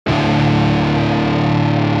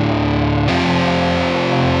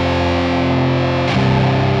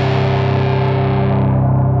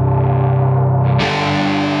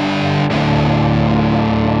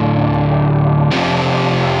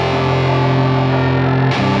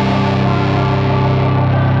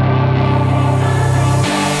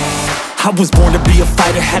I was born to be a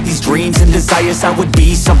fighter, had these dreams and desires. I would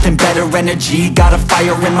be something better, energy, got a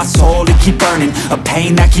fire in my soul to keep burning, a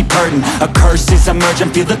pain that keep hurting, a curse is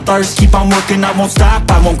emerging, feel the thirst, keep on working, I won't stop,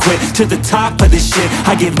 I won't quit, to the top of this shit,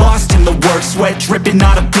 I get lost in the work, sweat dripping,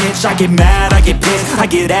 not a bitch, I get mad, I get pissed, I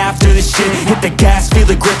get after this shit, hit the gas, feel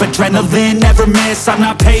the grip, adrenaline, never miss, I'm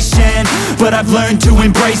not patient, but I've learned to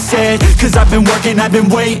embrace it, cause I've been working, I've been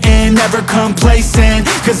waiting, never complacent,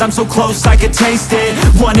 cause I'm so close I could taste it,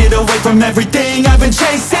 want it away from everything I've been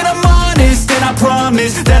chasing. I'm honest and I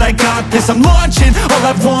promise that I got this. I'm launching, all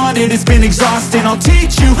I've wanted has been exhausting. I'll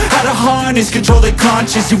teach you how to harness, control the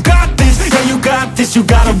conscious. You got this, yeah you got this, you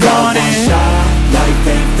gotta want it. One shot, life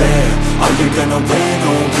ain't fair. Are you gonna win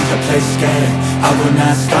or will you play scared? I will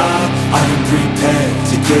not stop, I am prepared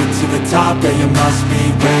to get to the top, yeah you must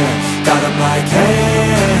beware. Got 'em like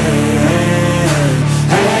hey,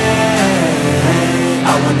 hey,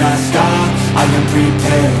 I will not stop, I am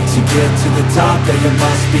prepared to get to the top, yeah you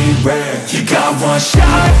must be rare. You got one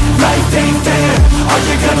shot, life ain't fair. Are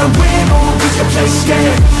you gonna win or will you play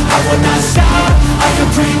scared? I will not stop, I am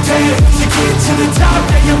prepared to get to the top,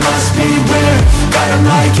 yeah you must be rare. Got 'em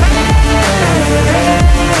like hey,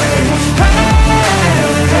 hey,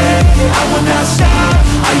 I will not stop,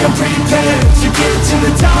 I am prepared to get to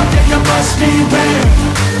the top, yeah you must be rare.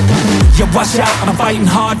 Yeah, watch out, I'm fighting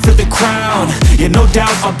hard for the crown. Yeah, no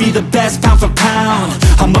doubt, I'll be the best pound for pound.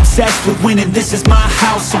 I'm obsessed with winning, this is my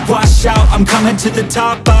house. So watch out, I'm coming to the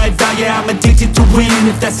top. I vow, yeah, I'm addicted to winning.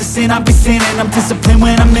 If that's a sin, I'll be sinning. I'm disciplined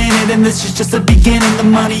when I'm in it, and this is just the beginning. The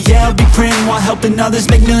money, yeah, I'll be printing while helping others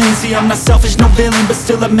make millions. See, I'm not selfish, no villain, but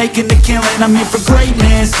still I'm making a killing. I'm here for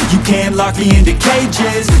greatness, you can't lock me into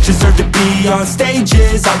cages. Deserve to be on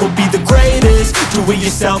stages, I will be the greatest. Do it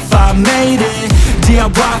yourself, I made it.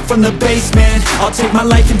 DIY from the basement, I'll take my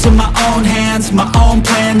life into my own hands, my own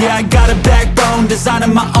plan, yeah I got a backbone,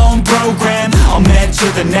 designing my own program. I'll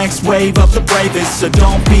mentor the next wave of the bravest, so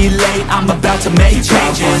don't be late, I'm about to make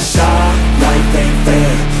changes. One shot, life ain't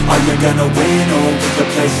fair. Are you gonna win or will you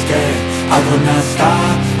play scared? I will not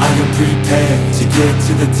stop, I am prepared to get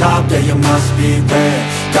to the top, yeah you must be rare.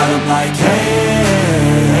 Got 'em like hey,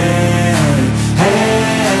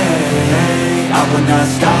 hey, I will not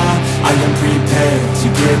stop, I am prepared to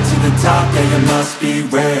get to the top, yeah you must be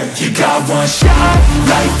rare. You got one shot,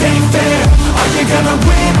 life ain't fair. Are you gonna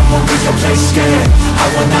win or will you play scared? I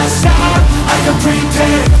will not stop, I am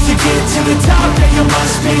prepared to get to the top, yeah you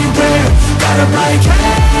must be rare. Got 'em like hey,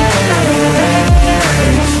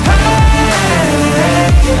 hey,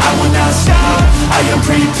 I will not stop, I am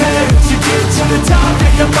prepared to get to the top,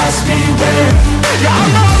 yeah you must be rare.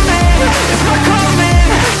 Yeah,